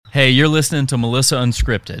Hey, you're listening to Melissa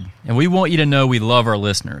Unscripted, and we want you to know we love our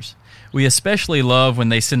listeners. We especially love when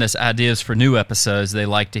they send us ideas for new episodes they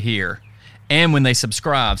like to hear, and when they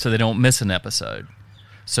subscribe so they don't miss an episode.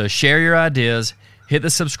 So share your ideas, hit the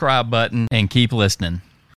subscribe button, and keep listening.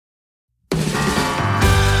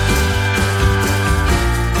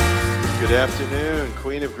 Good afternoon,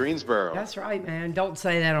 Queen of Greensboro. That's right, man. Don't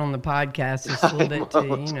say that on the podcast. It's a little bit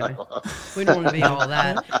too, we don't want to be all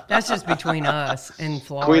that. That's just between us and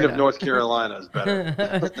Florida. Queen of North Carolina is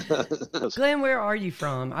better. Glenn, where are you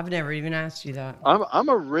from? I've never even asked you that. I'm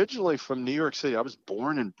originally from New York City. I was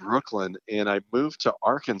born in Brooklyn, and I moved to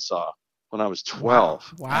Arkansas when I was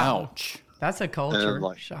 12. Wow. Ouch. That's a culture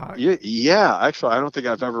shock. Yeah, actually, I don't think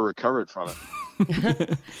I've ever recovered from it.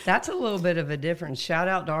 That's a little bit of a difference. Shout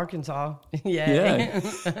out to Arkansas. Yeah.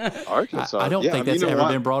 Arkansas. I don't think that's ever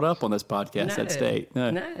been brought up on this podcast, that state. No.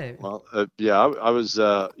 Well, I was,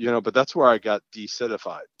 but that's where I got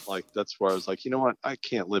decitified. Like, that's where I was like, you know what? I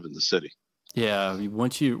can't live in the city. Yeah.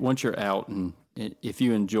 Once you're out, and if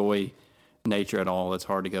you enjoy nature at all, it's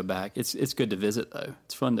hard to go back. It's good to visit, though.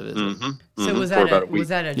 It's fun to visit. Mm-hmm. So was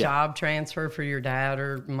that a job transfer for your dad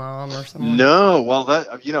or mom or something? No, well,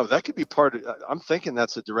 that could be part of. I'm thinking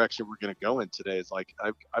that's the direction we're going to go in today. Is like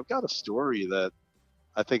I've got a story that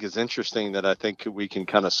I think is interesting that I think we can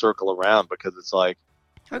kind of circle around, because it's like,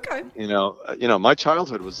 okay, my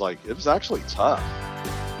childhood was like, it was actually tough.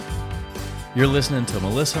 You're listening to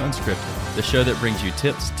Melissa Unscripted, the show that brings you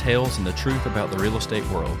tips, tales, and the truth about the real estate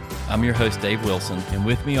world. I'm your host, Dave Wilson, and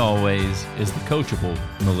with me always is the coachable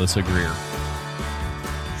Melissa Greer.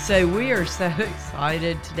 So we are so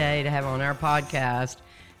excited today to have on our podcast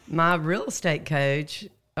my real estate coach,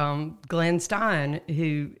 Glenn Stein,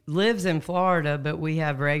 who lives in Florida, but we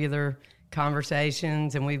have regular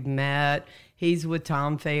conversations and we've met. He's with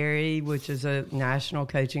Tom Ferry, which is a national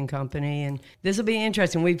coaching company, and this will be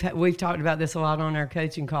interesting. We've talked about this a lot on our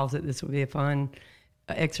coaching calls, that this will be a fun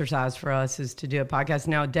exercise for us, is to do a podcast.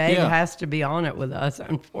 Now, Dave has to be on it with us,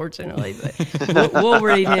 unfortunately, but we'll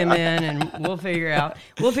read him in and we'll figure out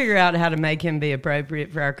how to make him be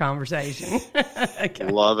appropriate for our conversation. Okay.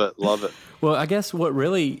 Love it. Well, I guess what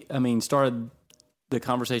really, started the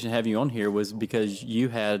conversation having you on here was because you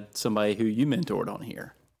had somebody who you mentored on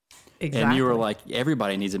here. Exactly. And you were like,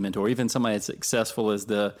 everybody needs a mentor, even somebody as successful as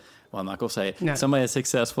I'm not going to say it, somebody as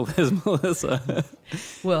successful as Melissa.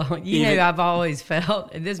 Well, I've always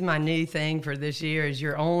felt, this is my new thing for this year, is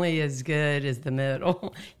you're only as good as the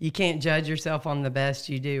middle. You can't judge yourself on the best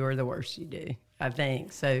you do or the worst you do, I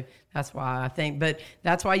think. So that's why but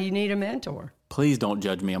that's why you need a mentor. Please don't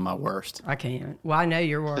judge me on my worst. I can't. Well, I know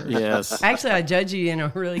your worst. Yes. Actually, I judge you in a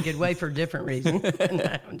really good way for different reasons.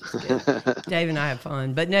 No, I'm just kidding. Dave and I have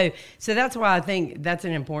fun. But no, so that's why I think that's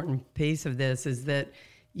an important piece of this, is that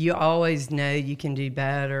you always know you can do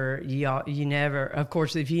better. You never, of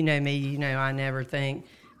course, if you know me, I never think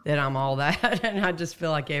that I'm all that. And I just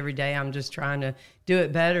feel like every day I'm just trying to do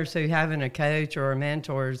it better. So having a coach or a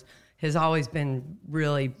mentor has always been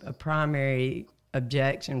really a primary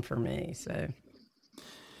objection for me.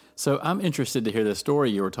 So I'm interested to hear the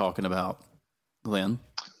story you were talking about, Glenn.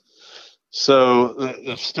 So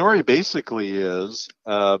the story basically is,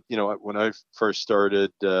 when I first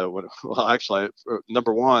started,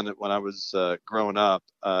 number one, when I was growing up,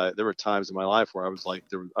 there were times in my life where I was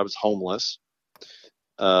I was homeless.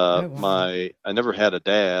 I never had a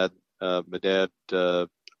dad. My dad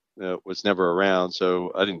was never around,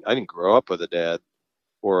 so I didn't grow up with a dad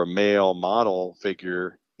or a male model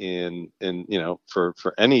figure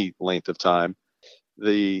for any length of time.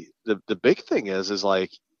 The big thing is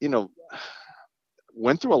like,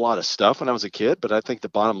 went through a lot of stuff when I was a kid, but I think the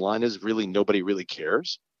bottom line is really nobody really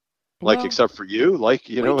cares. Except for you, and I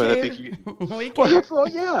think you, we care. Well,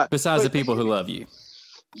 yeah. Besides the people who love you.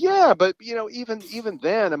 Yeah, but even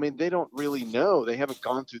then, they don't really know. They haven't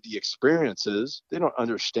gone through the experiences. They don't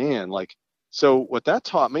understand. So what that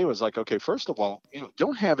taught me was okay, first of all,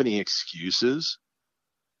 don't have any excuses,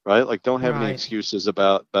 right? Don't have any excuses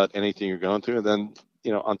about anything you're going through. And then,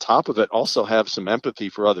 on top of it, also have some empathy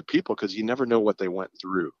for other people, because you never know what they went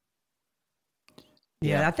through.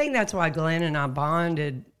 Yeah, I think that's why Glenn and I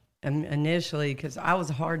bonded initially, because I was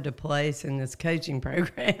hard to place in this coaching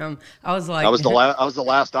program. I was like, I was the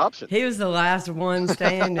last option. He was the last one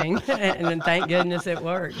standing, and then thank goodness it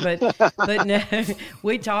worked. But no,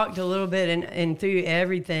 we talked a little bit, and through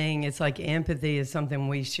everything, it's like empathy is something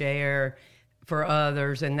we share for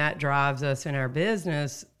others, and that drives us in our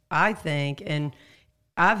business, I think. And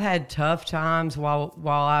I've had tough times while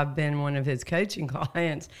I've been one of his coaching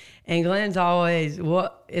clients, and Glenn's always,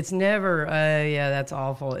 it's never, oh yeah, that's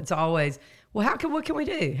awful. It's always, well, what can we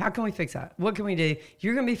do? How can we fix that? What can we do?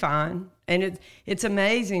 You're going to be fine. And it's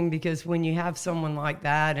amazing because when you have someone like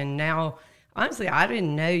that, and now, honestly, I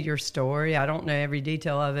didn't know your story. I don't know every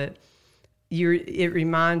detail of it. It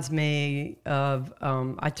reminds me of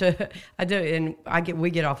we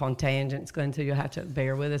get off on tangents, Glenn, so you'll have to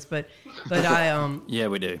bear with us. But I yeah,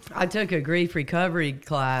 we do. I took a grief recovery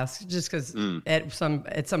class just because at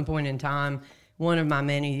some point in time, one of my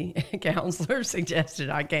many counselors suggested,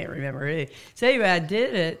 I can't remember who. So anyway, I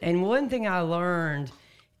did it, and one thing I learned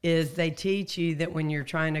is they teach you that when you're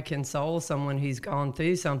trying to console someone who's gone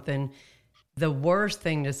through something, the worst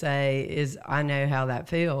thing to say is, I know how that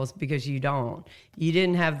feels, because you don't. You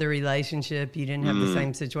didn't have the relationship. You didn't have the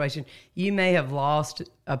same situation. You may have lost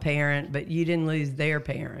a parent, but you didn't lose their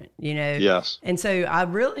parent, you know? Yes. And so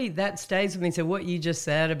that stays with me. So what you just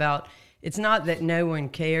said about, it's not that no one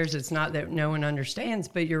cares. It's not that no one understands,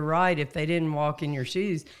 but you're right. If they didn't walk in your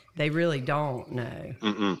shoes, they really don't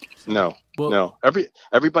know. No, no.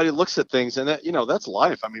 Everybody looks at things, and that, that's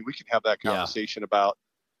life. I mean, we can have that conversation about,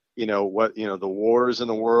 the wars in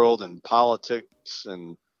the world and politics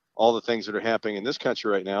and all the things that are happening in this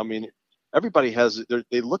country right now. I mean, everybody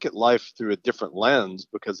they look at life through a different lens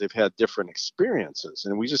because they've had different experiences,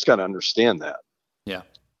 and we just got to understand that. Yeah.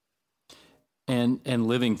 And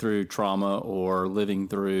living through trauma or living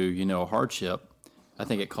through, hardship, I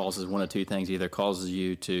think it causes one of two things. Either causes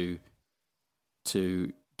you to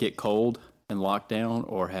get cold and lock down,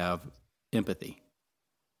 or have empathy.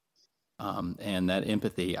 And that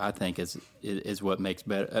empathy, I think, is what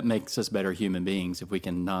makes us better human beings, if we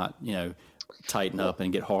can not, tighten up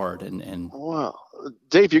and get hard and. Well,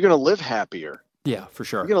 Dave, you're going to live happier. Yeah, for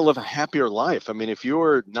sure. You're going to live a happier life. I mean, if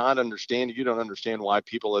you're not understanding, you don't understand why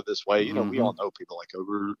people are this way. We all know people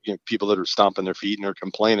people that are stomping their feet and are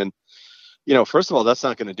complaining. First of all, that's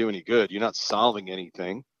not going to do any good. You're not solving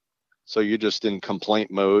anything. So you're just in complaint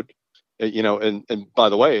mode. And by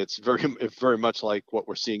the way, it's very much like what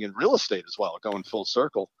we're seeing in real estate as well, going full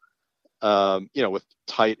circle, with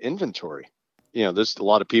tight inventory. There's a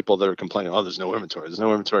lot of people that are complaining, there's no inventory,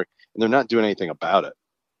 and they're not doing anything about it.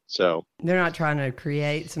 So they're not trying to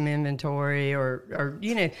create some inventory or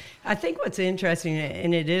I think what's interesting,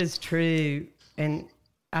 and it is true, and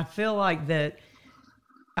I feel like that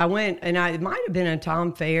I went, and it might have been a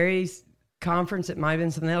Tom Ferry's conference, it might have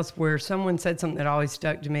been something else, where someone said something that always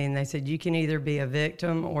stuck to me, and they said, you can either be a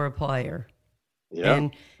victim or a player. Yeah,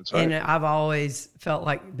 that's right. And I've always felt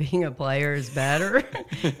like being a player is better.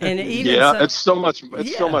 And even it's so much fun.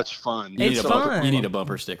 It's fun. You need a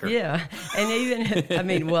bumper sticker. Yeah, and even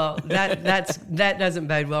that doesn't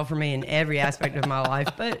bode well for me in every aspect of my life,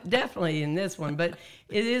 but definitely in this one. But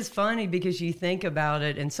it is funny because you think about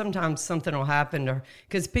it, and sometimes something will happen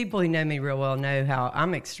because people who know me real well know how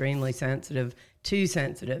I'm extremely sensitive, too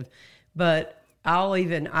sensitive, but.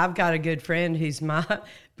 I've got a good friend who's my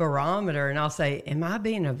barometer, and I'll say, am I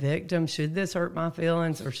being a victim? Should this hurt my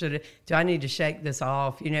feelings, or do I need to shake this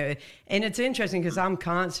off? And it's interesting because I'm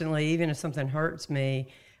constantly, even if something hurts me,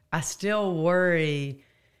 I still worry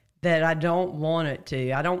that I don't want it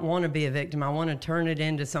to. I don't want to be a victim. I want to turn it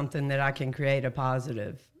into something that I can create a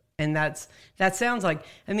positive. And that sounds like,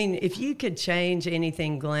 if you could change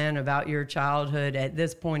anything, Glenn, about your childhood at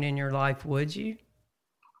this point in your life, would you?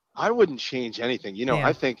 I wouldn't change anything.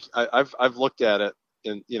 I think I've looked at it,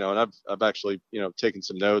 and I've actually taken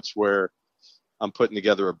some notes where I'm putting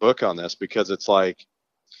together a book on this, because it's like,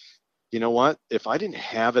 what? If I didn't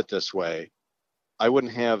have it this way, I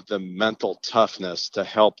wouldn't have the mental toughness to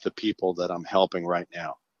help the people that I'm helping right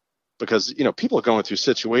now. Because people are going through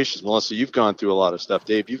situations. Melissa, you've gone through a lot of stuff.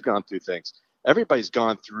 Dave, you've gone through things. Everybody's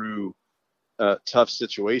gone through tough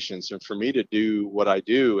situations, and for me to do what I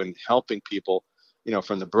do and helping people.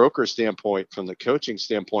 From the broker standpoint, from the coaching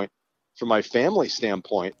standpoint, from my family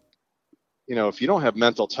standpoint, if you don't have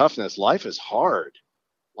mental toughness, life is hard.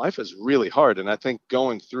 Life is really hard. And I think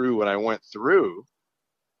going through what I went through,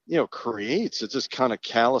 it just kind of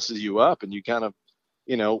calluses you up, and you kind of,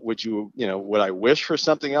 would I wish for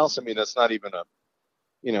something else? That's not even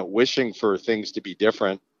wishing for things to be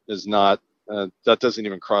different is not, that doesn't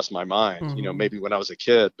even cross my mind, maybe when I was a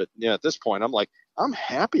kid, but at this point, I'm like, I'm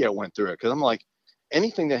happy I went through it, because I'm like,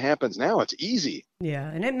 anything that happens now, it's easy. Yeah,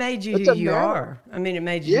 and it made you who you are. It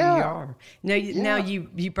made you who you are. Now,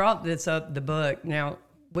 you brought this up, the book. Now,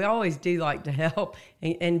 we always do like to help,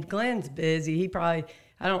 and Glenn's busy. He probably,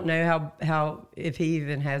 I don't know how if he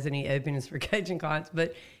even has any openness for coaching clients,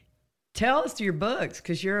 but tell us your books,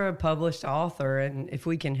 because you're a published author, and if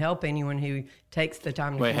we can help anyone who takes the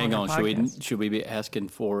time to hang on. Should we be asking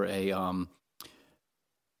for a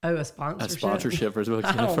Oh, a A sponsorship? sponsorship for his book.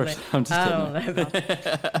 I don't I'm just I kidding. don't know about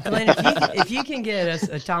that. Glenn, if you can get us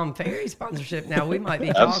a Tom Ferry sponsorship now, we might be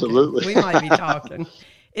talking. Absolutely. We might be talking.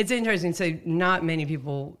 It's interesting. So not many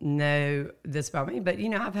people know this about me, but,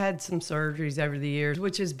 I've had some surgeries over the years,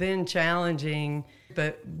 which has been challenging.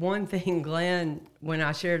 But one thing, Glenn, when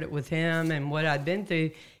I shared it with him and what I'd been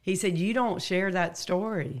through, he said, you don't share that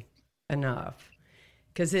story enough,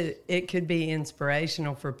 because it could be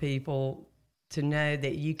inspirational for people to know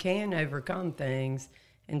that you can overcome things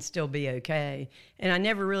and still be okay. And I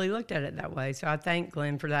never really looked at it that way. So I thank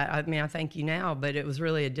Glenn for that. I mean, I thank you now, but it was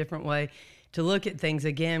really a different way to look at things,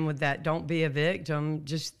 again, with that don't be a victim.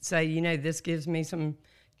 Just say, this gives me some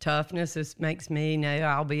toughness. This makes me know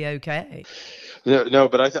I'll be okay. No,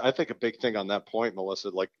 but I think a big thing on that point,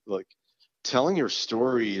 Melissa, like telling your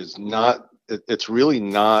story is not, it's really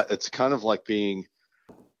not, it's kind of like being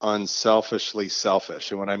unselfishly selfish.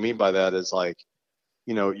 And what I mean by that is, like,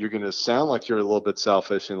 you're going to sound like you're a little bit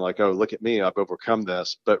selfish and like, oh, look at me, I've overcome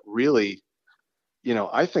this. But really,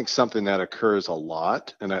 I think something that occurs a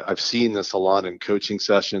lot, and I've seen this a lot in coaching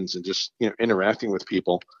sessions and just, interacting with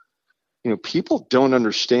people, people don't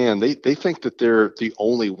understand. They think that they're the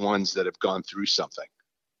only ones that have gone through something.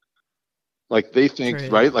 Like they think, True.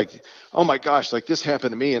 right? Like, oh my gosh, like this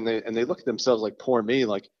happened to me. And they look at themselves like, poor me.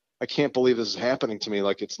 Like, I can't believe this is happening to me.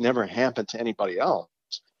 Like, it's never happened to anybody else.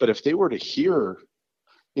 But if they were to hear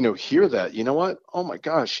that, you know what? Oh my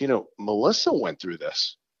gosh, Melissa went through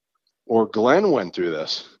this, or Glenn went through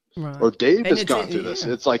this, Right. or Dave And has it's gone through this.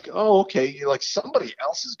 yeah. It's like, oh, okay. Like somebody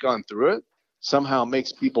else has gone through it. Somehow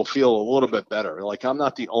makes people feel a little bit better. Like, I'm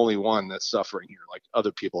not the only one that's suffering here. Like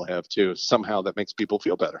other people have too. Somehow that makes people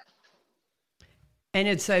feel better. And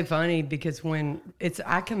it's so funny because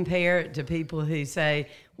I compare it to people who say,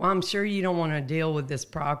 well, I'm sure you don't want to deal with this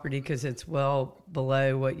property because it's well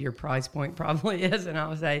below what your price point probably is. And I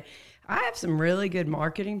would say, I have some really good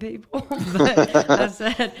marketing people, but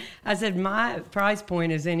I said, my price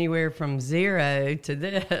point is anywhere from 0 to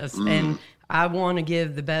this. And I want to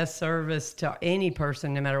give the best service to any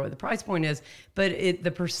person, no matter what the price point is. But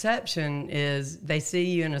the perception is they see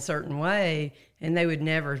you in a certain way, and they would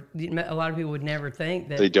never. A lot of people would never think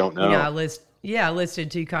that They don't know. I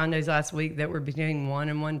listed 2 condos last week that were between 1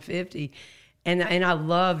 and 150, and I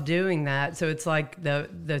love doing that. So it's like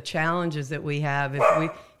the challenges that we have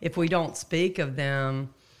if we don't speak of them.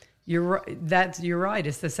 You're right.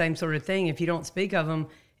 It's the same sort of thing. If you don't speak of them,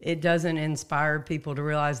 it doesn't inspire people to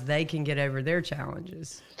realize they can get over their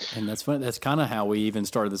challenges. And that's fun. That's kind of how we even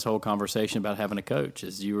started this whole conversation about having a coach.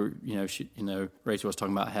 Is you were, Rachel was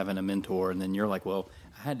talking about having a mentor, and then you're like, well,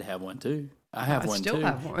 I had to have one too. I have one still too.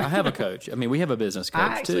 have one. I have a coach. I mean, we have a business coach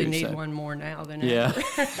I actually too. need so. one more now than Yeah,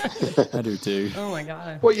 ever. I do too. Oh my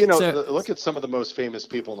God. Well, So- look at some of the most famous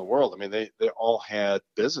people in the world. I mean, they all had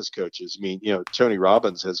business coaches. I mean, Tony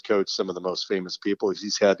Robbins has coached some of the most famous people.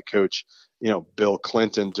 He's had to coach, Bill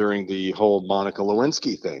Clinton during the whole Monica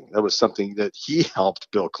Lewinsky thing. That was something that he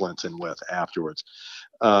helped Bill Clinton with afterwards.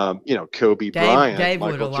 Kobe Bryant. Dave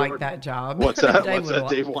would Michael have liked Jordan. that job. What's that? Dave What's that?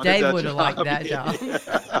 Dave wanted Dave that would have job. liked that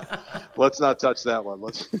job. Let's not touch that one.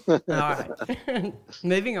 All right.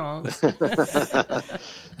 Moving on.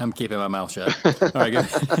 I'm keeping my mouth shut. All right,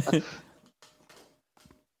 good.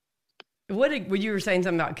 When you were saying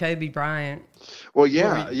something about Kobe Bryant. Well,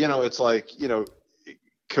 yeah, it's like,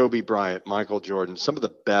 Kobe Bryant, Michael Jordan, some of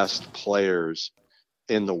the best players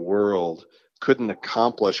in the world couldn't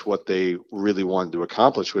accomplish what they really wanted to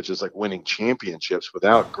accomplish, which is like winning championships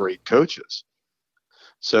without great coaches.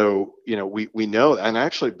 So, we know, and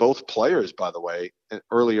actually both players, by the way,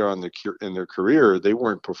 earlier on in their career, they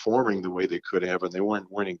weren't performing the way they could have, and they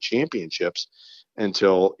weren't winning championships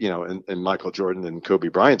until, in Michael Jordan and Kobe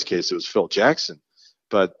Bryant's case, it was Phil Jackson.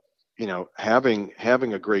 But, having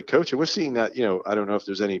a great coach, and we're seeing that, I don't know if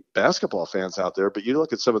there's any basketball fans out there, but you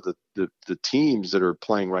look at some of the teams that are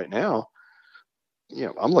playing right now,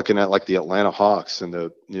 I'm looking at like the Atlanta Hawks and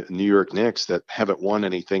the New York Knicks that haven't won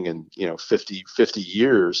anything in, 50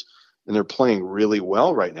 years. And they're playing really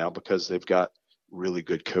well right now because they've got really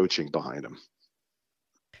good coaching behind them.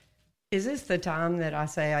 Is this the time that I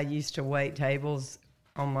say I used to wait tables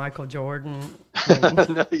on Michael Jordan?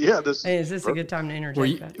 Yeah. Is this a good time to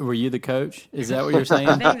interject that? Were you the coach? Is that what you're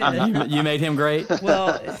saying? You made him great?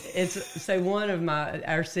 Well, so one of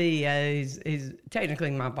our CEOs, he's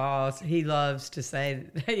technically my boss. He loves to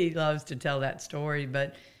tell that story,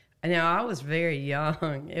 but I was very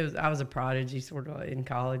young. I was a prodigy sort of in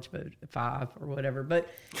college, but 5 or whatever. But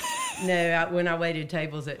no, when I waited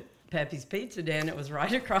tables at Pepe's Pizza Den. It was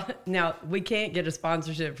right across. Now, we can't get a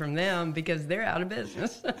sponsorship from them because they're out of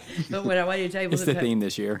business. But when I waited tables It's the theme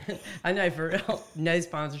this year. I know, for real, no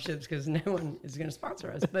sponsorships because no one is going to sponsor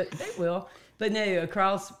us, but they will. But no,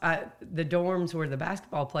 across the dorms where the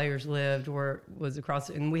basketball players lived was across,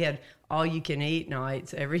 and we had all-you-can-eat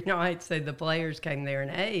nights every night, so the players came there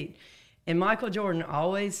and ate. And Michael Jordan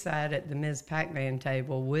always sat at the Ms. Pac-Man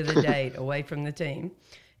table with a date away from the team.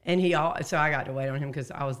 And so I got to wait on him because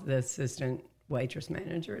I was the assistant waitress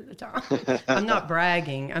manager at the time. I'm not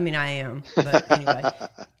bragging. I mean, I am. But anyway,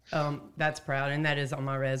 that's proud, and that is on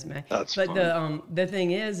my resume. That's but fun. the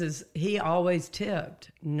thing is he always tipped.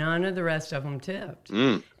 None of the rest of them tipped.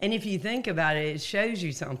 And if you think about it, it shows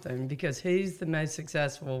you something, because who's the most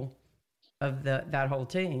successful of that whole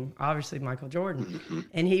team? Obviously Michael Jordan.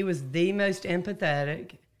 And he was the most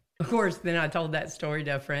empathetic. Of course, then I told that story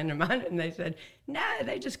to a friend of mine, and they said, no,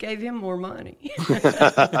 they just gave him more money.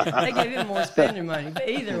 They gave him more spending money. But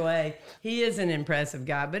either way, he is an impressive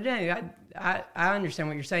guy. But no, I understand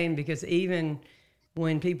what you're saying, because even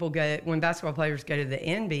when basketball players go to the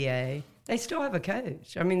NBA, they still have a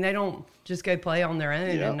coach. I mean, they don't just go play on their own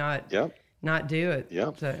and not do it.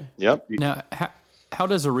 Yep. So. Yep. Now, how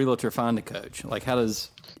does a realtor find a coach? Like, how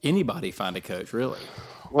does anybody find a coach, really?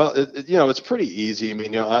 Well, it's pretty easy. I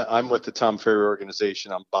mean, I'm with the Tom Ferry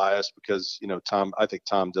organization. I'm biased because, I think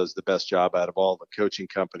Tom does the best job out of all the coaching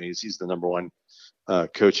companies. He's the number one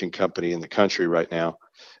coaching company in the country right now.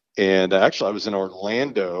 And actually, I was in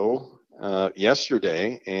Orlando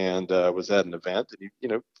yesterday and was at an event.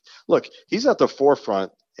 And, look, he's at the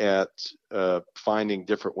forefront at finding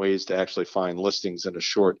different ways to actually find listings in a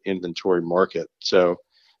short inventory market. So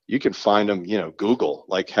you can find them, Google,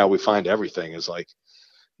 like how we find everything is like,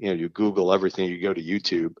 you Google everything, you go to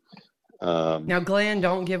YouTube. Now, Glenn,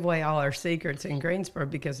 don't give away all our secrets in Greensboro,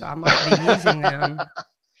 because I might be using them.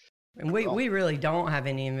 And we really don't have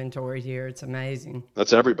any inventory here. It's amazing.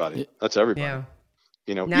 That's everybody. Yeah.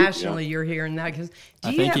 Nationally, you're hearing that. Because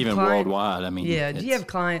I think even worldwide. I mean, do you have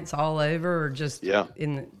clients all over, or just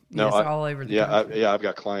all over the country? I've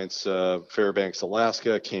got clients Fairbanks,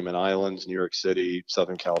 Alaska, Cayman Islands, New York City,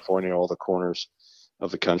 Southern California, all the corners of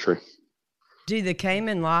the country. Do the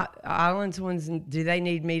Cayman Islands ones, do they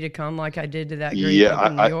need me to come like I did to that group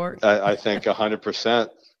up in New York? I think 100%.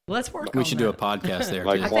 Let's work on that. We should do a podcast there.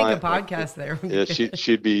 I think a podcast there.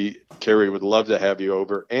 Yeah, Carrie would love to have you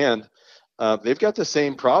over. And they've got the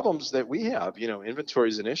same problems that we have. Inventory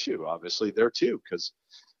is an issue, obviously, there too, because,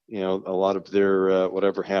 a lot of their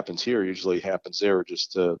whatever happens here usually happens there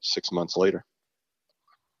just 6 months later.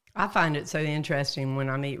 I find it so interesting when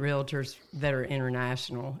I meet realtors that are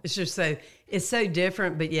international. It's just it's so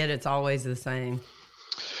different, but yet it's always the same.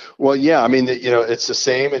 Well, yeah, I mean, it's the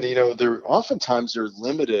same. And, oftentimes they're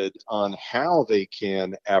limited on how they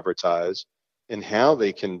can advertise and how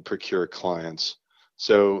they can procure clients.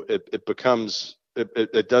 So it becomes,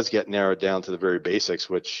 it does get narrowed down to the very basics,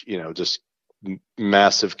 which, just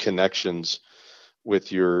massive connections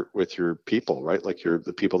with your people, right? Like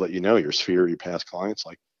the people that your sphere, your past clients,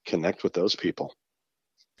 like connect with those people.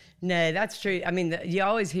 No, that's true. I mean, you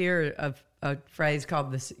always hear a phrase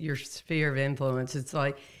called your sphere of influence. It's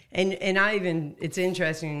like, and it's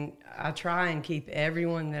interesting. I try and keep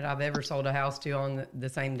everyone that I've ever sold a house to on the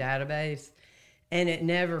same database, and it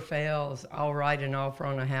never fails. I'll write an offer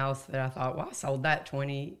on a house that I thought, well, I sold that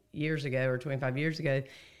 20 years ago or 25 years ago.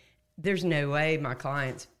 There's no way my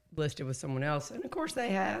clients listed with someone else. And of course they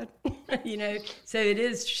had, so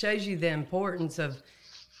it shows you the importance of,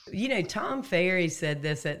 Tom Ferry said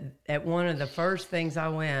this at one of the first things I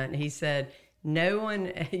went. He said, no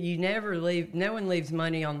one leaves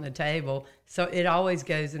money on the table. So it always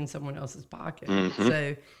goes in someone else's pocket. Mm-hmm.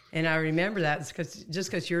 So, and I remember that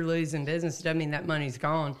because you're losing business doesn't mean that money's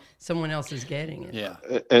gone. Someone else is getting it. Yeah.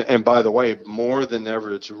 And by the way, more than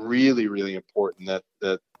ever, it's really, really important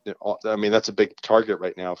that I mean, that's a big target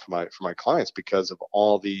right now for my clients, because of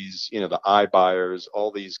all these, the iBuyers,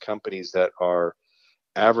 all these companies that are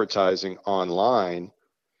advertising online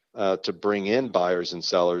to bring in buyers and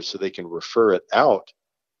sellers so they can refer it out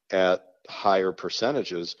at higher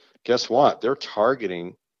percentages. Guess what? They're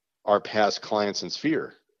targeting our past clients in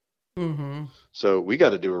Sphere. Mm-hmm. So we got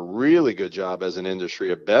to do a really good job as an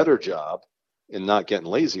industry, a better job in not getting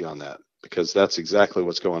lazy on that, because that's exactly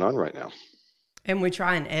what's going on right now. And we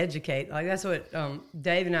try and educate. Like that's what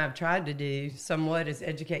Dave and I have tried to do somewhat, is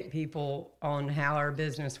educate people on how our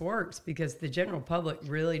business works, because the general public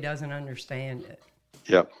really doesn't understand it.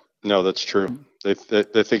 Yep. No, that's true. They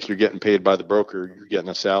think you're getting paid by the broker. You're getting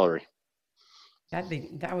a salary.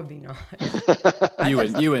 That would be nice. You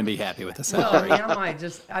wouldn't be happy with the Well, salary. I might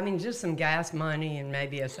just some gas money and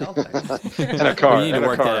maybe a cell phone. And a car. You need to and a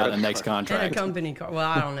work car. that out in the next And a contract. company car. Well,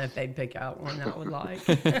 I don't know if they'd pick out one I would like.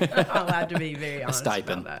 I'll have to be very honest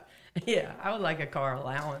stipend. about that. Yeah, I would like a car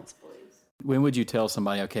allowance, please. When would you tell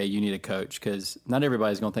somebody, okay, you need a coach? Because not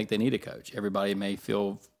everybody's going to think they need a coach. Everybody may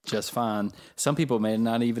feel just fine. Some people may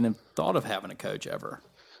not even have thought of having a coach ever.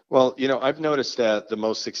 Well, I've noticed that the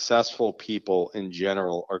most successful people in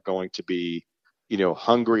general are going to be,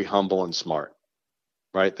 hungry, humble, and smart,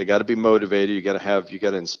 right? They got to be motivated. You got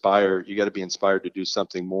to inspire. You got to be inspired to do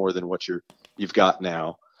something more than what you've got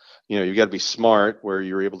now. You got to be smart, where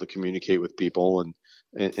you're able to communicate with people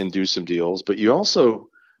and do some deals. But you also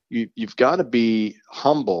you've got to be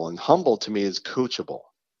humble, and humble to me is coachable.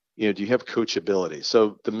 Do you have coachability?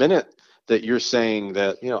 So the minute that you're saying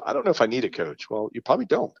that, I don't know if I need a coach. Well, you probably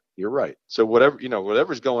don't. You're right. So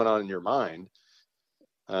whatever's going on in your mind,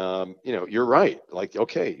 you're right. Like,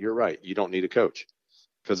 okay, you're right. You don't need a coach,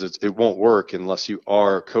 because it won't work unless you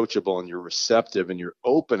are coachable and you're receptive and you're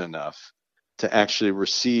open enough to actually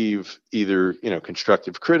receive either,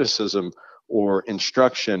 constructive criticism or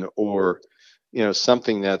instruction or,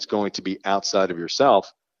 something that's going to be outside of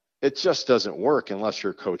yourself. It just doesn't work unless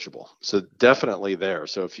you're coachable. So definitely there.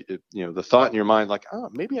 So if the thought in your mind, like, oh,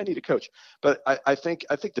 maybe I need a coach. But I think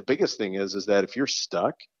the biggest thing is that if you're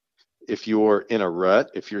stuck, if you're in a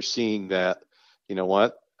rut, if you're seeing that,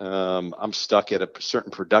 I'm stuck at a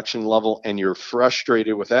certain production level and you're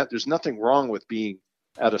frustrated with that, there's nothing wrong with being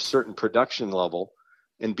at a certain production level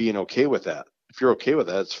and being okay with that. If you're okay with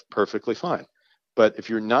that, it's perfectly fine. But if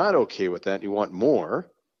you're not okay with that, you want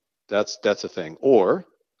more, that's a thing. Or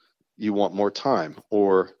you want more time,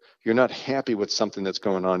 or you're not happy with something that's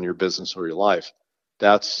going on in your business or your life.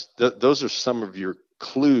 Those are some of your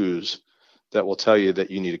clues that will tell you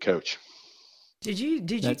that you need a coach. Did you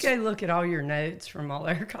go look at all your notes from all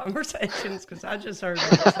our conversations? Because I just heard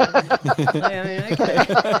that.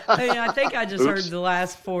 I think I just heard the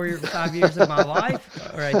last 4 or 5 years of my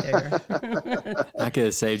life right there. I could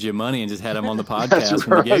have saved you money and just had them on the podcast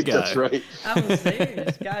from the get-go. That's right. I'm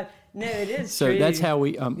serious, God. No, it is So true. that's how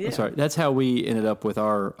we. Yeah. Sorry, that's how we ended up with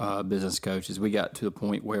our business coaches. We got to the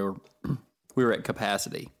point where we were at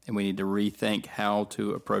capacity, and we need to rethink how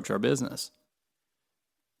to approach our business.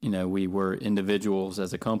 We were individuals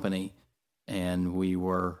as a company, and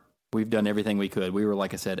we've done everything we could. We were,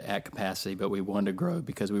 like I said, at capacity, but we wanted to grow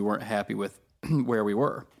because we weren't happy with where we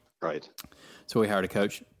were. Right. So we hired a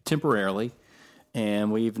coach temporarily,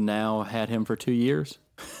 and we've now had him for 2 years.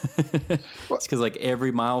 It's because like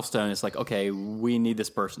every milestone, it's like, okay, we need this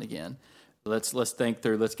person again. Let's think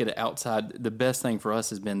through. Let's get it outside. The best thing for us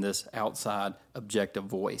has been this outside objective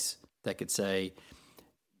voice that could say,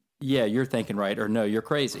 yeah, you're thinking right, or no, you're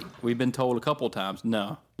crazy. We've been told a couple of times,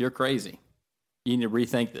 no, you're crazy. You need to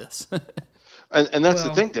rethink this. And that's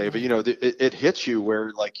the thing, David, it hits you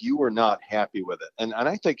where like you were not happy with it. And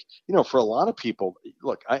I think, for a lot of people,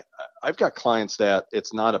 look, I've got clients that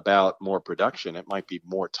it's not about more production. It might be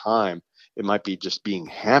more time. It might be just being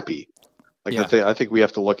happy. Like, yeah. I think we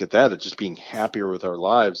have to look at that. It's just being happier with our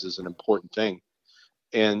lives is an important thing.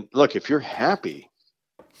 And look, if you're happy,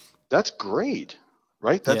 that's great,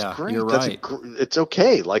 right? That's great. You're that's right. It's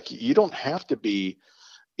okay. Like, you don't have to be,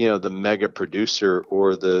 the mega producer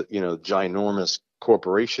or the, ginormous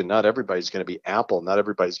corporation. Not everybody's going to be Apple. Not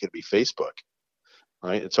everybody's going to be Facebook,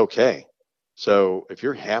 right? It's okay. So if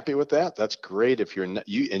you're happy with that, that's great. If you're not,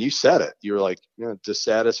 and you said it, you're like,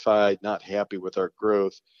 dissatisfied, not happy with our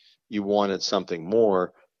growth. You wanted something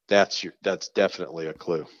more. That's definitely a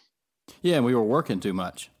clue. Yeah. And we were working too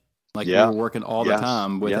much. Like we were working all the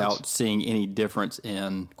time without seeing any difference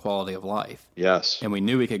in quality of life. Yes. And we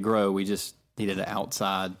knew we could grow. We just needed an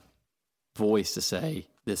outside voice to say,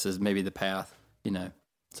 this is maybe the path,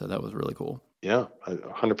 so that was really cool. Yeah,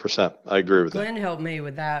 100%. I agree with that. Glenn helped me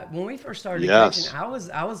with that. When we first started coaching, I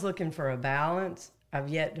was looking for a balance. I've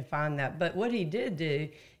yet to find that. But what he did do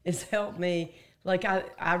is help me. Like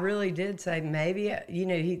I really did say, maybe,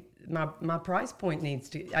 my price point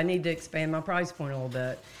I need to expand my price point a little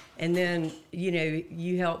bit. And then,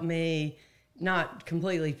 you helped me not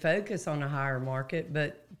completely focus on a higher market,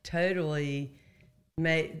 but totally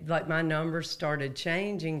my numbers started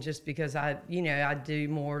changing just because I do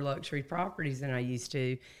more luxury properties than I used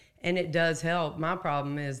to. And it does help. My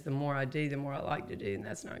problem is the more I do, the more I like to do, and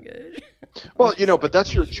that's not good. Well, but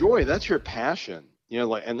that's your joy. That's your passion.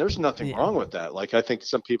 And there's nothing wrong with that. Like, I think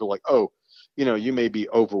some people are like, oh, you may be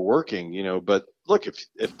overworking, but look,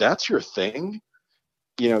 if that's your thing,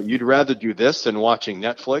 you'd rather do this than watching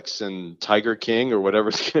Netflix and Tiger King or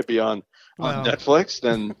whatever's going to be on Netflix,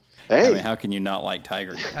 then Hey, I mean, how can you not like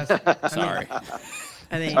Tiger? Sorry.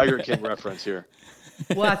 I mean, Tiger King reference here.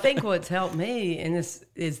 well, I think what's helped me in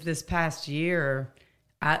this past year,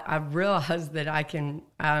 I've realized that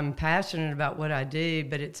I'm passionate about what I do,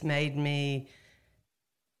 but it's made me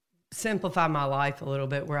simplify my life a little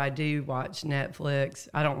bit, where I do watch Netflix.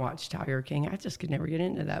 I don't watch Tiger King. I just could never get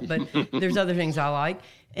into that, but there's other things I like.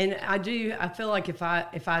 And I feel like if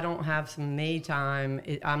I don't have some me time,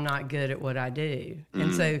 I'm not good at what I do.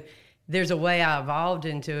 And so there's a way I evolved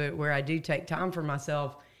into it where I do take time for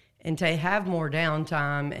myself and to have more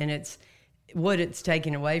downtime. And it's what it's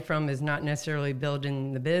taken away from is not necessarily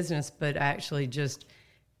building the business, but actually just,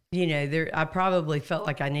 I probably felt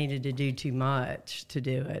like I needed to do too much to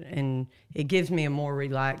do it. And it gives me a more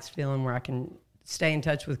relaxed feeling where I can stay in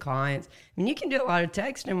touch with clients. I mean, you can do a lot of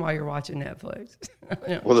texting while you're watching Netflix.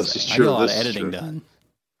 Well, this is I true. get a lot This of is editing true. done.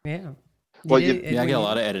 Yeah. Well, do- Yeah, I get a when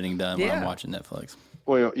lot of editing done when I'm Yeah. watching Netflix.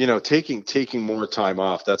 Well, taking more time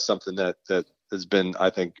off, that's something that has been, I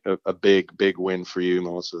think, a big win for you,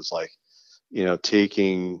 Melissa. Is like,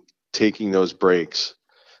 taking those breaks,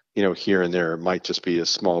 here and there. It might just be a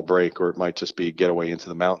small break, or it might just be get away into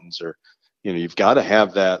the mountains, or, you've got to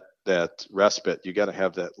have that respite. You got to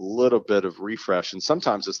have that little bit of refresh. And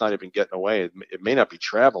sometimes it's not even getting away. It may not be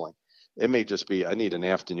traveling. It may just be, I need an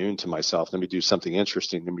afternoon to myself. Let me do something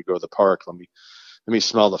interesting. Let me go to the park. Let me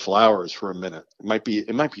smell the flowers for a minute. It might be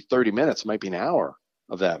 30 minutes. It might be an hour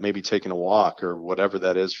of that. Maybe taking a walk or whatever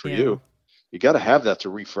that is for you. You got to have that to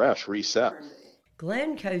refresh, reset.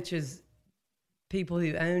 Glenn coaches people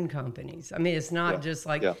who own companies. I mean, it's not just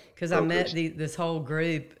like, because I met this whole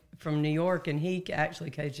group from New York, and he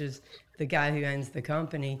actually coaches the guy who owns the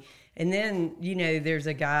company. And then, there's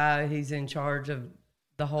a guy who's in charge of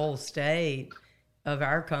the whole state of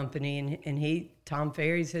our company, and Tom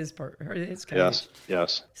Ferry's his coach.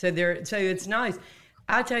 Yes. So it's nice.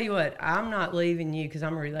 I tell you what, I'm not leaving you because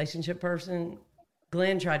I'm a relationship person.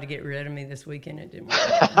 Glenn tried to get rid of me this weekend. It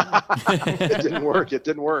didn't work. It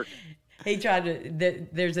didn't work. He tried to.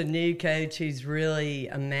 There's a new coach who's really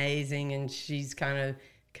amazing, and she's kind of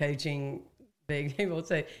coaching big people.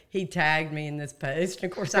 So he tagged me in this post,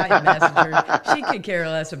 and of course I messaged her. She could care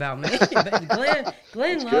less about me, but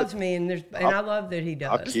Glenn loves me, and I love that he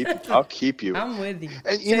does. I'll keep you. I'm with you.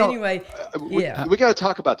 And anyway, we got to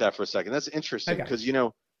talk about that for a second. That's interesting because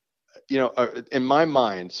in my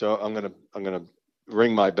mind. So I'm gonna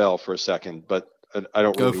ring my bell for a second, but I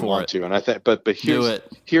don't really want to. And I think, but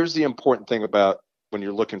here's the important thing about when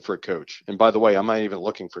you're looking for a coach. And by the way, I'm not even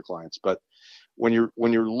looking for clients, but when you're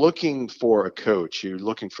looking for a coach, you're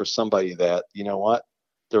looking for somebody that,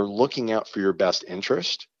 they're looking out for your best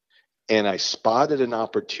interest. And I spotted an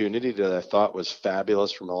opportunity that I thought was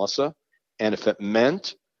fabulous for Melissa. And if it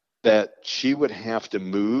meant that she would have to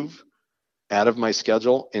move out of my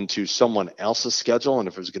schedule into someone else's schedule, and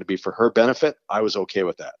if it was going to be for her benefit, I was okay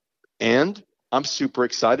with that. And I'm super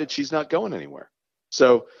excited she's not going anywhere.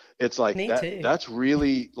 So it's like that's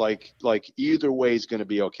really like either way is going to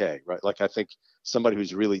be okay, right? Like I think somebody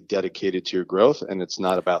who's really dedicated to your growth, and it's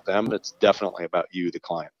not about them, it's definitely about you, the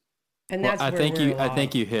client. And that's I think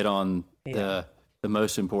you hit on the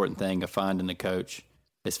most important thing of finding a coach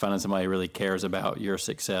is finding somebody who really cares about your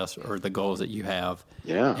success or the goals that you have.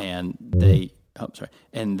 Yeah. And they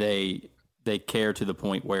care to the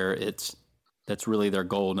point where that's really their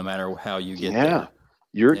goal, no matter how you get there.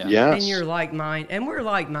 Yes. And you're like-minded, and we're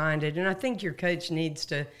like-minded. And I think your coach needs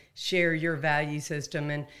to share your value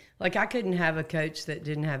system. And like, I couldn't have a coach that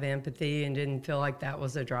didn't have empathy and didn't feel like that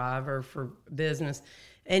was a driver for business.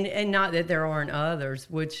 And not that there aren't others,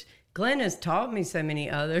 which Glenn has taught me so many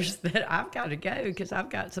others that I've got to go because I've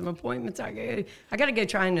got some appointments. I got to go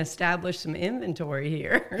try and establish some inventory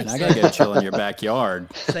here. And I got to go chill in your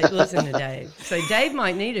backyard. Say, listen to Dave. So Dave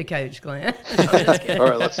might need a coach, Glenn. All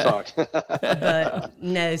right, let's talk. But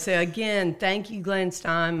no, so again, thank you, Glenn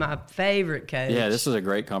Stein, my favorite coach. Yeah, this was a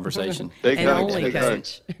great conversation. Only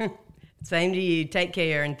coach. Same to you. Take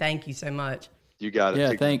care, and thank you so much. You got it.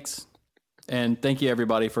 Yeah, thanks. And thank you,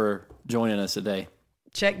 everybody, for joining us today.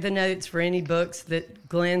 Check the notes for any books that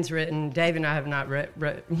Glenn's written. Dave and I have not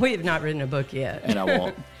we have not written a book yet. And I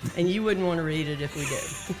won't. And you wouldn't want to read it if we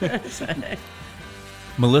did.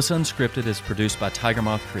 Melissa Unscripted is produced by Tiger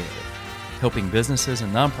Moth Creative, helping businesses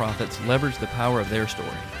and nonprofits leverage the power of their story.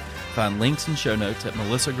 Find links and show notes at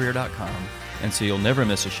melissagreer.com, and so you'll never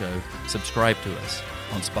miss a show, subscribe to us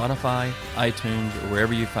on Spotify, iTunes, or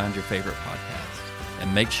wherever you find your favorite podcasts.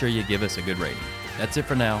 And make sure you give us a good rating. That's it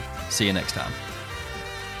for now. See you next time.